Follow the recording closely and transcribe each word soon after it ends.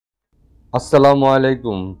Assalamu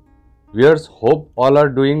alaikum. Viewers, hope all are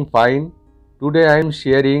doing fine. Today I am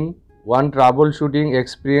sharing one troubleshooting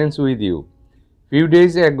experience with you. Few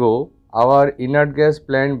days ago, our inert gas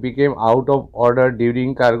plant became out of order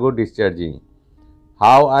during cargo discharging.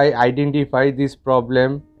 How I identify this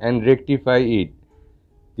problem and rectify it.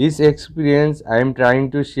 This experience I am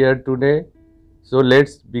trying to share today. So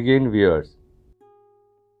let's begin, viewers.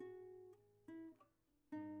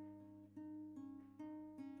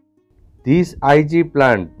 This IG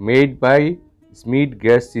plant made by SMIT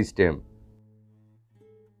gas system.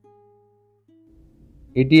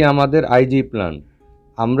 এটি আমাদের IG plant.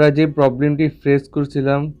 আমরা যে প্রবলেমটি face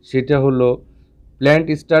করছিলাম সেটা হলো plant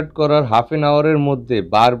start করার half an আওয়ারের মধ্যে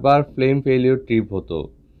বারবার ফ্লেম ফেলিওর ট্রিপ হতো।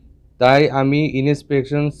 তাই আমি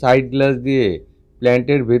ইন্সপেকশন সাইড গ্লাস দিয়ে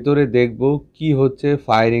প্ল্যান্টের ভেতরে দেখব কি হচ্ছে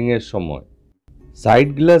ফায়ারিংয়ের সময়। সাইড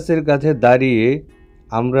গ্লাসের কাছে দাঁড়িয়ে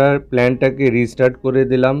আমরা প্ল্যান্টটাকে রিস্টার্ট করে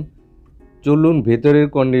দিলাম। চলুন ভেতরের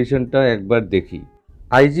কন্ডিশনটা একবার দেখি।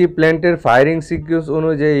 আইজি প্ল্যান্টের ফায়ারিং সিকোয়েন্স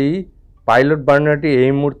অনুযায়ী পাইলট বার্নারটি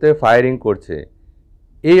এই মুহূর্তে ফায়ারিং করছে।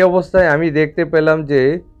 এই অবস্থায় আমি দেখতে পেলাম যে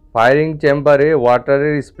ফায়ারিং চেম্বারে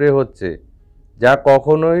ওয়াটারের স্প্রে হচ্ছে, যা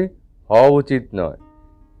কখনোই হওয়া উচিত নয়।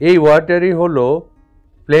 এই ওয়াটারই হলো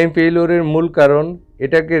ফ্লেম ফেইলিওরের মূল কারণ।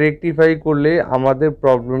 এটাকে রেকটিফাই করলে আমাদের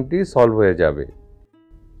প্রবলেমটি সলভ হয়ে যাবে।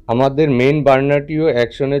 আমাদের মেইন বার্নারটিও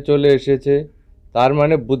অ্যাকশনে চলে এসেছে, তার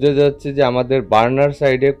মানে বোঝা যাচ্ছে যে আমাদের বার্নার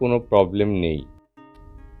সাইডে কোনো প্রবলেম নেই।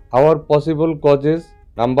 Our possible causes: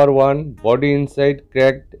 number 1, body inside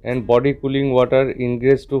cracked and body cooling water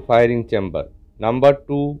ingress to firing chamber. Number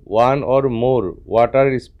 2, one or more water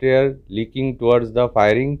sprayer leaking towards the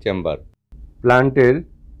firing chamber. প্ল্যান্টের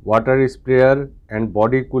water sprayer and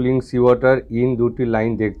body cooling sea water in দুটি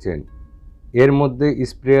line দেখছেন। এর মধ্যে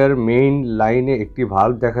sprayer main লাইনে একটি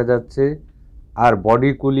valve দেখা যাচ্ছে, আর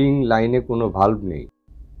body cooling লাইনে কোনো ভাল্ব নেই।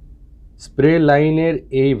 স্প্রে লাইনের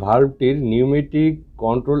এই ভাল্বটির নিউমেটিক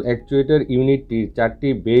কন্ট্রোল অ্যাকচুয়েটর ইউনিটটির 4টি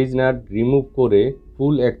বেজ নাট রিমুভ করে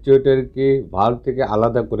ফুল অ্যাকচুয়েটরকে ভাল্ব থেকে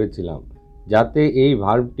আলাদা করেছিলাম, যাতে এই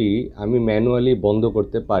ভাল্বটি আমি ম্যানুয়ালি বন্ধ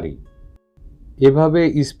করতে পারি। এভাবে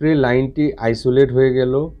স্প্রে লাইনটি আইসোলেট হয়ে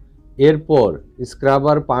গেল। এরপর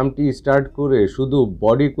স্ক্রাবার পাম্পটি স্টার্ট করে শুধু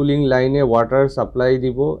বডি কুলিং লাইনে ওয়াটার সাপ্লাই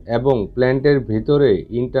দিব এবং প্ল্যান্টের ভেতরে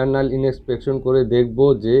ইন্টারনাল ইন্সপেকশন করে দেখব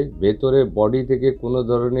যে ভেতরে বডি থেকে কোনো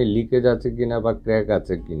ধরনের লিকেজ আছে কিনা বা ক্র্যাক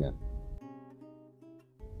আছে কিনা।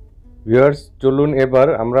 ভিউয়ার্স, চলুন এবার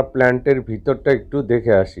আমরা প্ল্যান্টের ভিতরটা একটু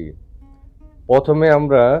দেখে আসি। প্রথমে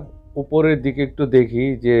আমরা উপরের দিকে একটু দেখি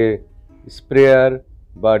যে স্প্রেয়ার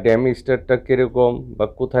বা ড্যামিস্টারটা কীরকম বা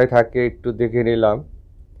কোথায় থাকে একটু দেখে নিলাম।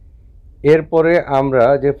 এরপরে আমরা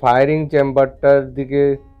যে ফায়ারিং চেম্বারটার দিকে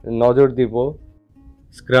নজর দিব।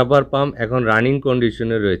 স্ক্রাবার পাম্প এখন রানিং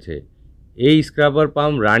কন্ডিশনে রয়েছে। এই স্ক্রাবার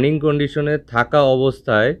পাম্প রানিং কন্ডিশনে থাকা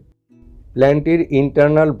অবস্থায় প্ল্যান্টটির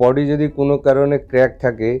ইন্টারনাল বডি যদি কোনো কারণে ক্র্যাক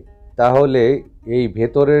থাকে, তাহলে এই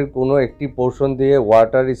ভেতরের কোনো একটি পোর্শন দিয়ে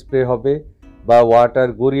ওয়াটার স্প্রে হবে বা ওয়াটার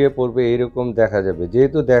গড়িয়ে পড়বে, এরকম দেখা যাবে।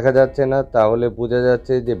 যেহেতু দেখা যাচ্ছে না, তাহলে বোঝা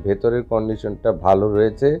যাচ্ছে যে ভেতরের কন্ডিশনটা ভালো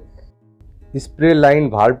রয়েছে। স্প্রে লাইন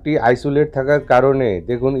ভাল্বটি আইসোলেট থাকার কারণে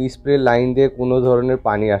দেখুন স্প্রে লাইন দিয়ে কোনো ধরনের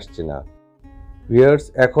পানি আসছে না। ভিউয়ার্স,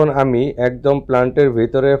 এখন আমি একদম প্ল্যান্টের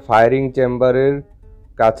ভেতরে ফায়ারিং চেম্বারের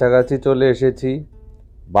কাছাকাছি চলে এসেছি।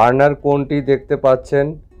 বার্নার কোনটি দেখতে পাচ্ছেন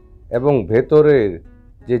এবং ভেতরের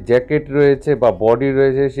যে জ্যাকেট রয়েছে বা বডি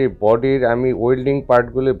রয়েছে, সেই বডির আমি ওয়েল্ডিং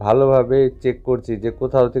পার্টগুলি ভালোভাবে চেক করছি যে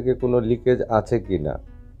কোথাও থেকে কোনো লিকেজ আছে কি না।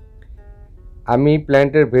 আমি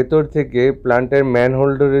প্ল্যান্টের ভেতর থেকে প্ল্যান্টের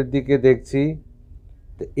ম্যানহোল্ডারের দিকে দেখছি।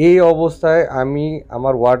 এই অবস্থায় আমি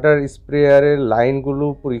আমার ওয়াটার স্প্রেয়ারের লাইনগুলো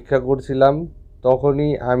পরীক্ষা করছিলাম।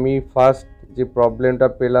 তখনই আমি ফার্স্ট যে প্রবলেমটা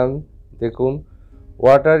পেলাম, দেখুন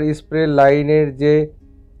ওয়াটার স্প্রে লাইনের যে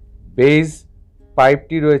বেজ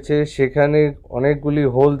পাইপটি রয়েছে সেখানে অনেকগুলি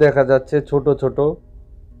হোল দেখা যাচ্ছে, ছোট ছোট।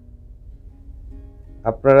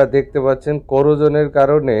 আপনারা দেখতে পাচ্ছেন করোজনের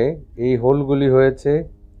কারণে এই হোলগুলি হয়েছে।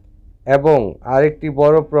 এবং আরেকটি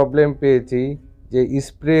বড় প্রবলেম পেয়েছি যে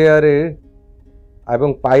স্প্রেয়ারের এবং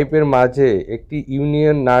পাইপের মাঝে একটি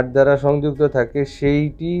ইউনিয়ন নাট দ্বারা সংযুক্ত থাকে,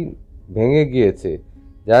 সেইটি ভেঙে গিয়েছে,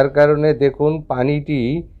 যার কারণে দেখুন পানিটি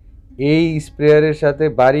এই স্প্রেয়ারের সাথে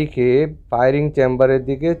বাড়ি খেয়ে ফায়ারিং চেম্বারের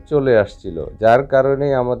দিকে চলে আসছিল, যার কারণে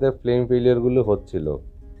আমাদের ফ্লেম ফেলিয়ারগুলো হচ্ছিল।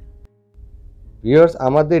 ভিউয়ার্স,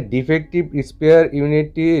 আমাদের ডিফেক্টিভ স্প্রেয়ার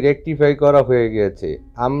ইউনিটটি রেকটিফাই করা হয়ে গিয়েছে।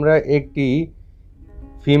 আমরা একটি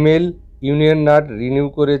ফিমেল ইউনিয়ন নাট রিনিউ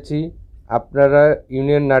করেছি। আপনারা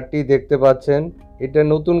ইউনিয়ন নাটটি দেখতে পাচ্ছেন, এটা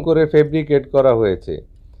নতুন করে ফেব্রিকেট করা হয়েছে।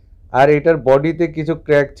 আর এটার বডিতে কিছু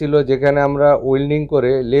ক্র্যাক ছিল, যেখানে আমরা ওয়েল্ডিং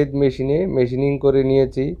করে লেদ মেশিনে মেশিনিং করে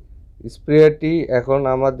নিয়েছি। স্প্রেয়ারটি এখন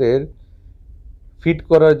আমাদের ফিট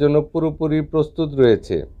করার জন্য পুরোপুরি প্রস্তুত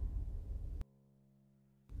রয়েছে।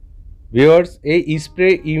 ভিউয়ার্স, এই স্প্রে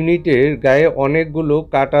ইউনিটের গায়ে অনেকগুলো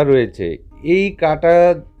কাটা রয়েছে। এই কাটা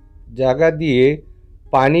জায়গা দিয়ে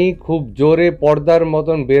পানি খুব জোরে পর্দার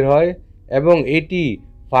মতন বের হয় এবং এটি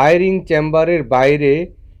ফায়ারিং চেম্বারের বাইরে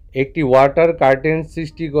একটি ওয়াটার কার্টেন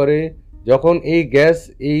সৃষ্টি করে। যখন এই গ্যাস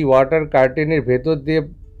এই ওয়াটার কার্টেনের ভেতর দিয়ে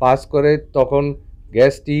পাস করে তখন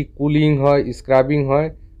গ্যাসটি কুলিং হয়, স্ক্রাবিং হয়,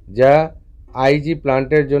 যা আইজি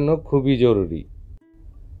প্লান্টের জন্য খুবই জরুরি।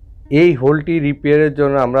 এই হোলটি রিপেয়ারের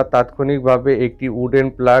জন্য আমরা তাৎক্ষণিকভাবে একটি উডেন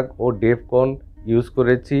প্লাগ ও ডেফকন ইউজ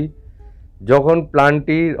করেছি। যখন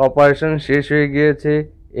প্লান্টটির অপারেশন শেষ হয়ে গিয়েছে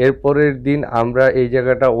এরপরের দিন আমরা এই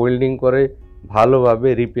জায়গাটা ওয়েল্ডিং করে ভালোভাবে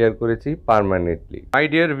রিপেয়ার করেছি permanently. My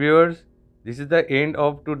dear viewers, this is the end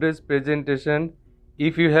of today's presentation.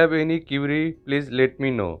 If you have any query, please let me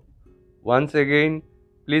know. Once again,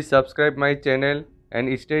 please subscribe my channel and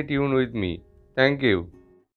stay tuned with me. Thank you.